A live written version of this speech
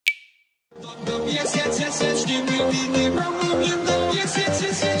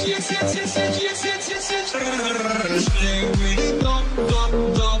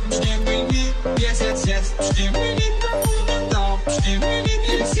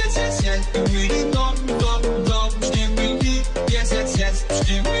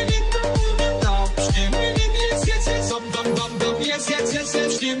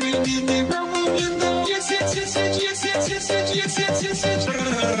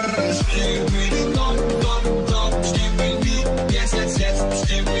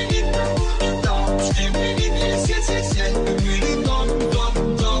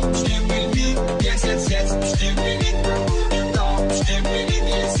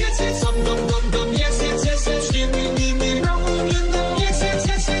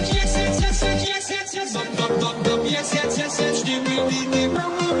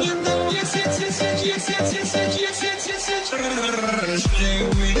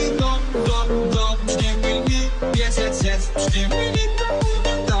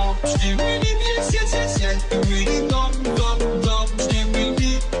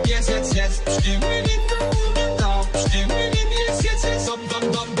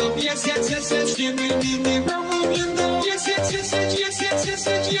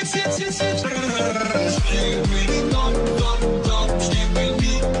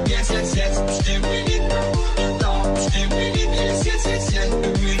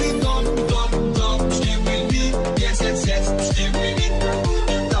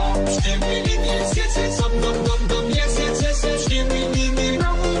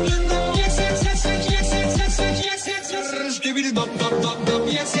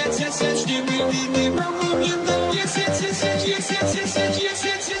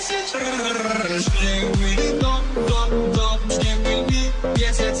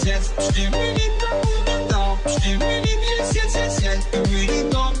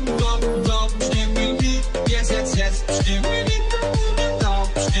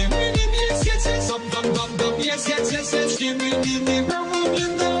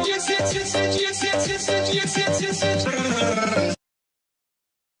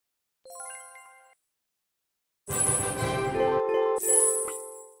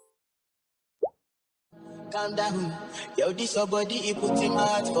Calm down, yo, this your body, it puts in my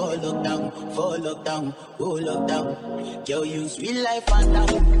heart for lockdown, oh lockdown. Yo, you sweet life, fan down.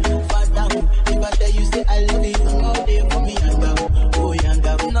 If I tell you, say I love you, no day for me, young girl, oh young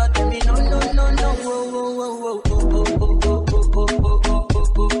girl. Not tell me, no, oh.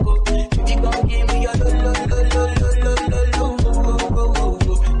 If you gon' give me your lo.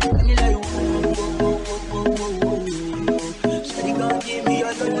 Tell me like, Shawty gon' give me your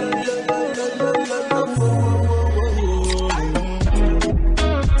lo.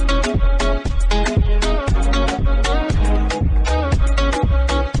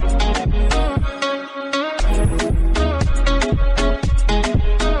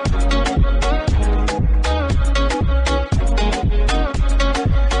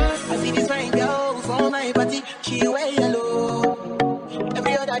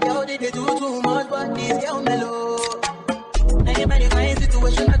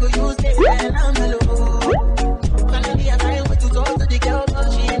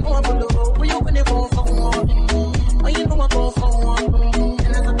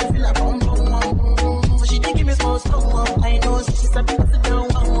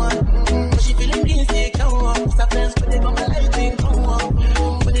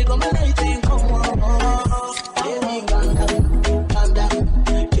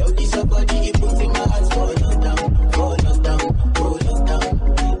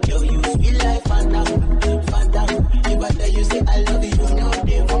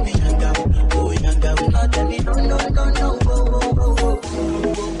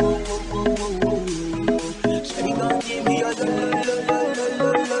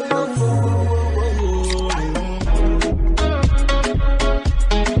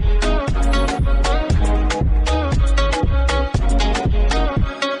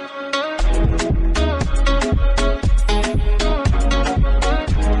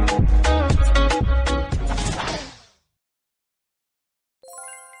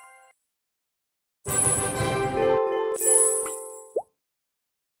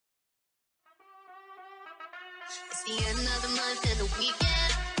 It's the end of the month and the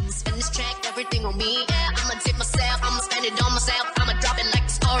weekend. I'ma spend this track, everything on me, yeah. I'ma tip myself, I'ma spend it on myself. I'ma drop it like a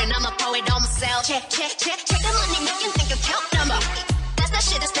score and I'ma pour it on myself. Check the money, make you think account number. That's that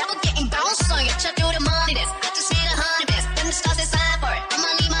shit that's never getting bounced on you. Check through the money, this I just hit 100 best. Then the stars decide for it. I'ma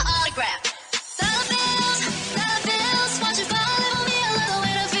need my autograph. Dollar bills, watch it falling for me. I love the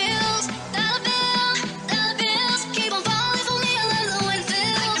way it feels. Dollar bills, keep on falling for me. I love the way it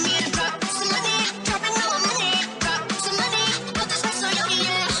feels. Like me in a drop, some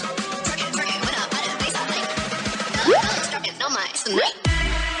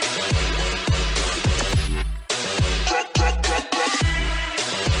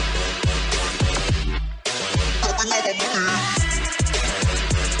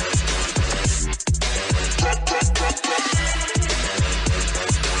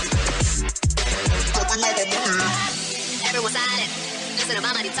listen to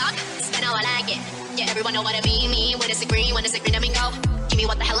my money talk. Spend how I like it. Yeah, everyone know what I mean. When it's a green, when it's a green, let me go. Give me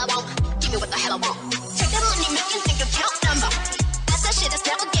what the hell I want. Give me what the hell I want. Take that money, make you think account number. That's that shit that's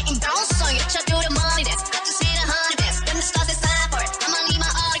never getting bounced on you. Check through the money that's. I just hit 100 best. When the stars decide for it, I'ma need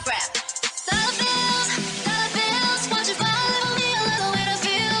my autograph. Dollar bills, watch it fall for me. I love the way that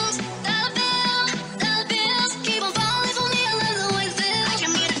feels. Dollar bills, keep on falling for me. I love the way it feels. I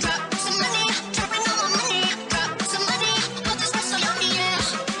came here to drop some money, dropping all my money. Drop some money, put this rest on me, yeah.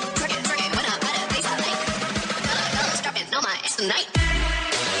 Twerk it, when I'm at a place I like. Dollars dropping on my ass tonight.